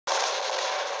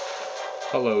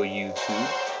Hello YouTube,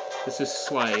 this is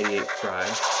Sly88Fry.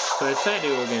 So I decided to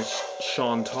go against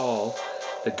Shauntal,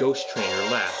 the ghost trainer,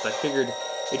 last. I figured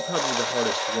it'd probably be the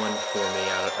hardest one for me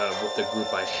with the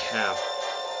group I have,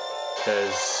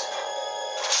 because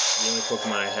the only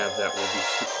Pokemon I have that will do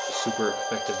super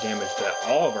effective damage to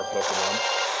all of our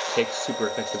Pokemon takes super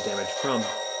effective damage from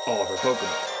all of our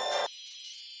Pokemon.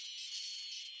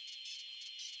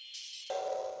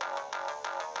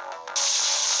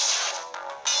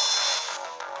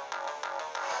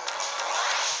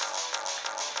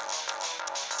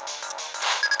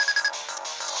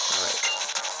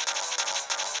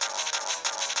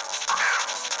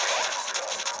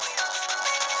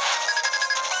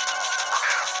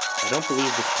 I don't believe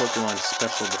this Pokemon's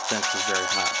special defense is very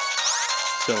high,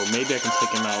 so maybe I can take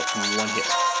him out in one hit.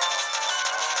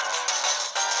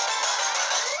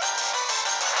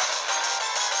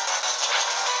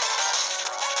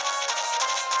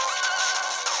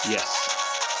 Yes.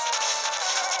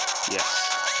 Yes.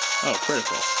 Oh,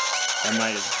 critical. That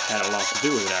might have had a lot to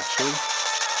do with it, actually.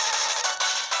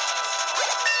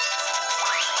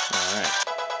 Alright.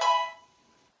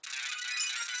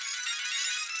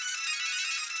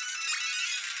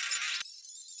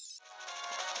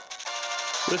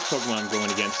 This Pokemon I'm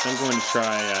going against, I'm going to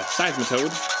try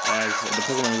Seismitoad, as the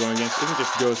Pokemon I'm going against isn't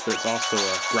just Ghost, but it's also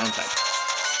a ground type.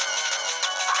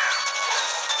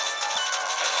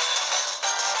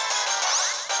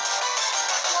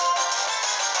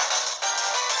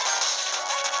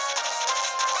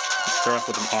 Let's start off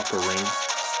with an Aqua Ring.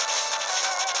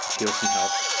 Heal some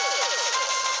health.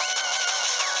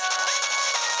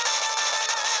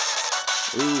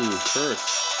 Ooh,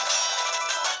 Curse.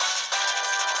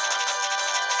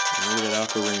 Maybe that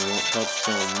Aqua Ring won't help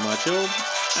so much.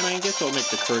 I guess it'll make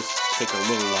the Curse take a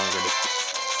little longer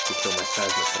to kill my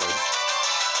Seismitoad.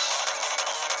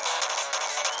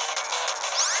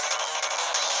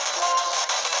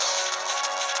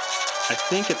 I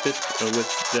think at this,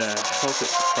 with the health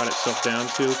it brought itself down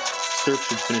to, Surf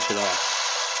should finish it off.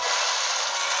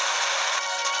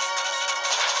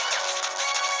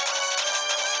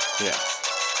 Yeah.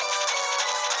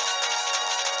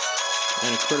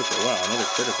 And a critical. Wow, another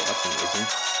critical. That's amazing.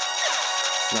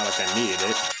 Not like I needed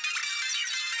it.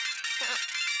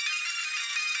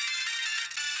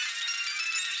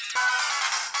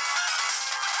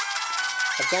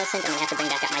 If Joe sings, I'm gonna have to bring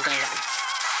back up my Gengar.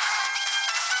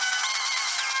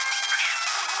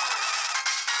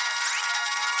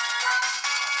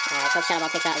 I hope Shadow Ball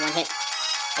takes out in one hit.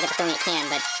 I get the feeling it can,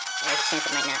 but there's a chance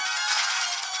it might not.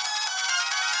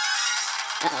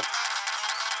 Uh-oh.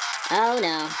 Oh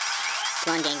no.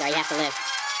 Come on, Gengar, you have to live.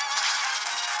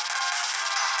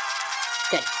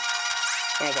 Good.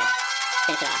 Very good.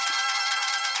 Finish it off.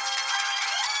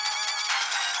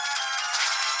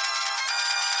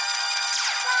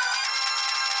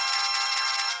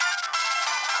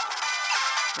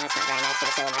 That's not very nice to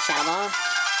just over my Shadow Ball.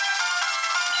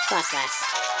 Frost Slash.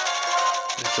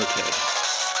 It's okay.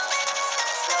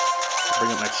 I'll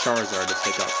bring up my Charizard to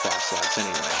take out Frost Slash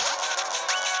anyway.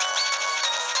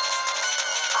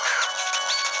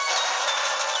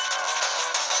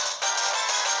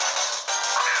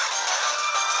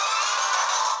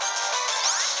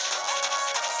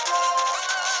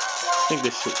 I think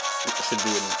this should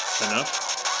do enough.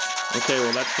 Okay,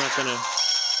 well that's not gonna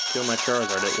kill my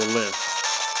Charizard, it will live.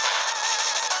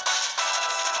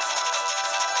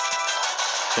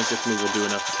 I think this move will do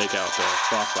enough to take out the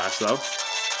Frost Slash though.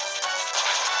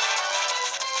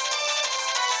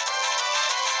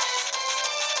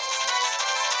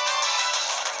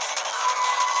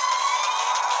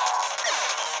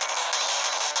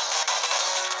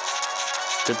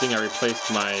 Good thing I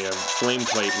replaced my Flame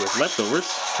Plate with leftovers.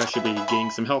 I should be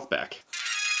gaining some health back.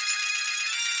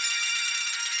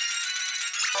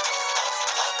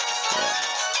 Yeah.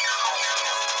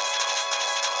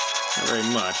 Not very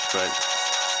much, but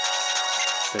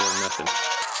better than nothing.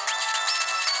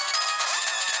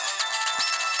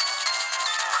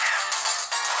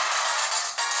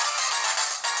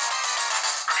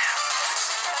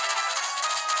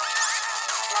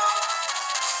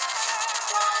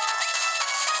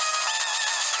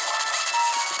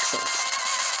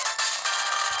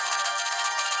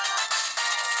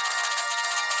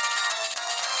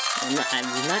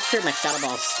 I'm not sure if my Shadow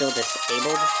Ball is still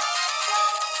disabled.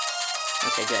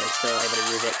 Okay, good. I'm still able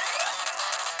to use it.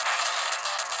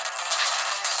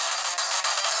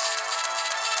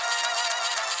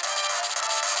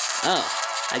 Oh,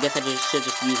 I guess I should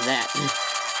just use that.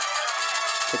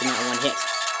 Took him out in one hit.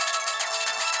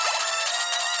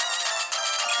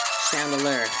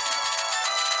 Shauntal.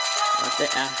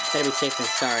 Better be safe than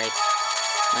sorry.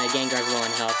 My Gengar's low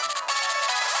in health.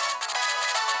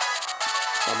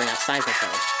 I'll bring out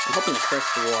Shauntal. I'm hoping the curse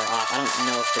wore off. I don't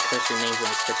know if the curse remains when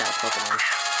you switch out Pokemon.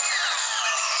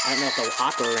 I don't know if the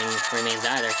Aqua Ring remains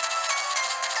either.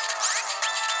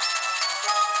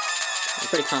 I'm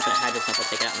pretty confident Hydro Pump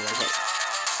will take it out in one hit.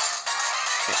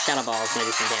 The Shadow Ball is going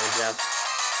to do some damage, though.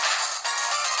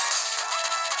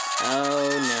 Oh,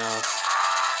 no.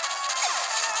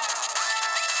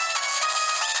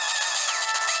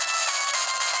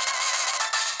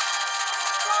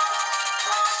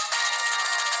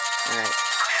 Alright.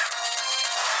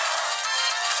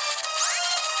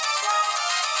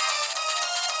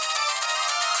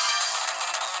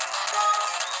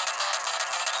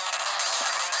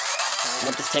 I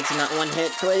hope this takes him out one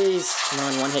hit, please. Come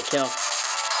on, one hit kill.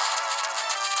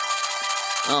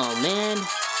 Oh, man.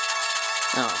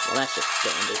 Oh, well, that's just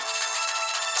dandy.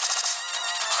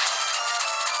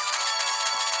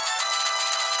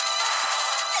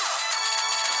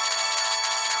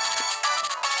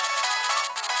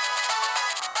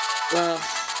 Well,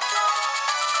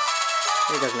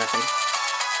 here goes nothing.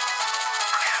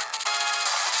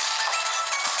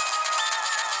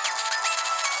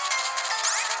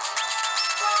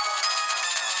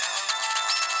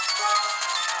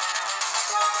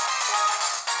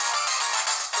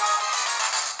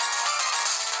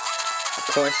 Of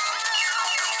course.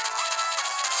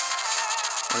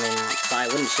 I mean, why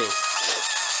wouldn't she?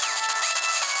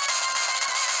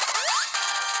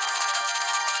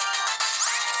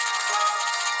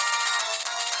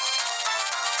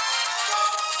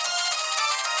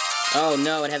 Oh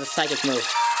no, it has a psychic move.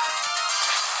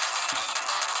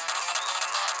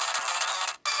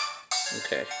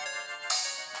 Okay.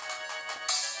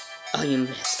 Oh, you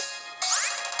missed.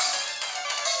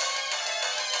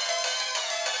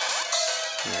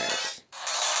 Alright.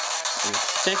 I'm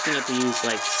expecting it to use,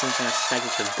 like, some kind of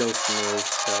psychic or ghost move,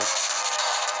 so...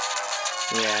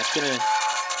 yeah, it's gonna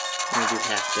do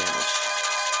half damage.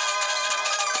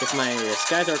 If my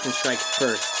Skyzor can strike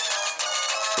first,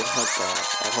 it'll help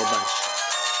a whole bunch.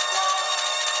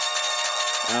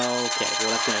 Okay,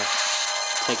 well that's gonna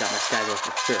take out my Skyzor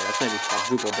for sure. That's gonna do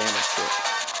quadruple damage to it.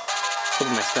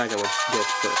 Hoping my Skyzor would go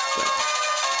first, but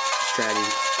strategy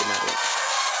did not work.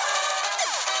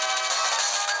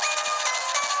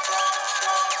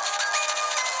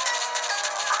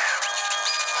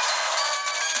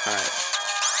 Alright.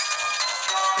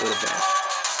 Go to bed.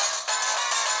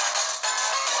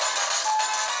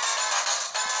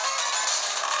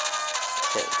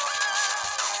 Okay.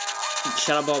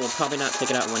 Shadow Ball will probably not take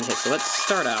it out in one hit, so let's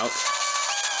start out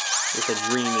with a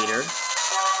Dream Eater.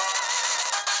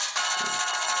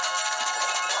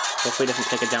 Hopefully it doesn't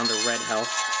take it down to red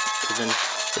health, because then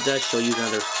if it does, she'll use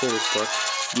another full restore.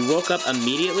 You woke up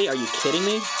immediately? Are you kidding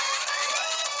me?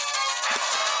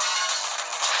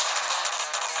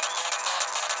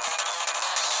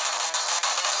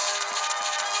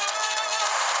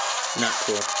 Not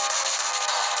cool.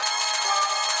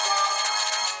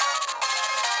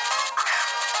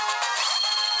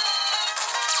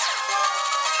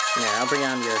 Yeah, I'll bring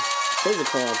on your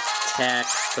physical attack,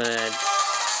 but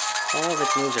all of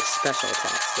its moves are special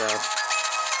attacks, so...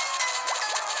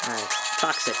 alright,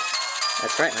 Toxic.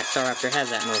 That's right, my Staraptor has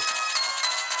that move.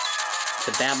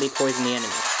 To badly poison the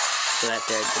enemy, so that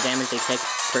the damage they take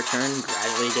per turn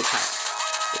gradually gets higher.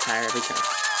 Gets higher every turn.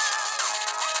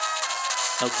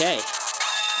 Okay.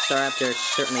 Staraptor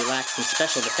certainly lacks some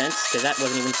special defense, because that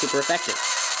wasn't even super effective.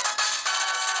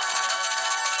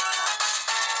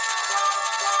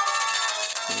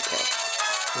 Okay.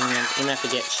 I'm gonna have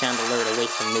to get Chandelure to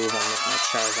waste a move on my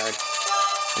Charizard.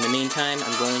 In the meantime,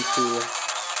 I'm going to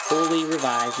fully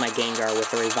revive my Gengar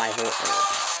with a Revival Herb.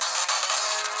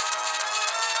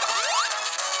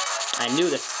 I knew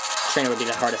this trainer would be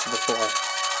the hardest before.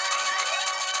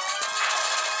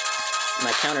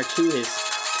 My counter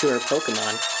to her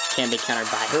Pokemon can be countered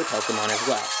by her Pokemon as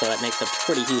well, so that makes a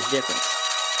pretty huge difference.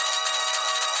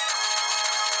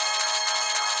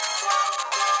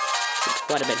 It's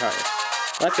quite a bit harder.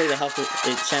 Luckily,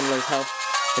 Chandelure's health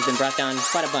has been brought down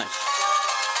quite a bunch.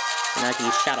 So now I can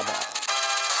use Shadow Ball.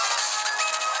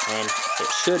 And it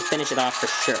should finish it off for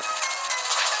sure.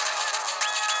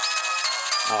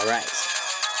 Alright.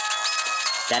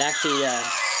 That actually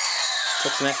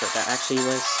took some effort. That actually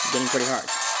was getting pretty hard.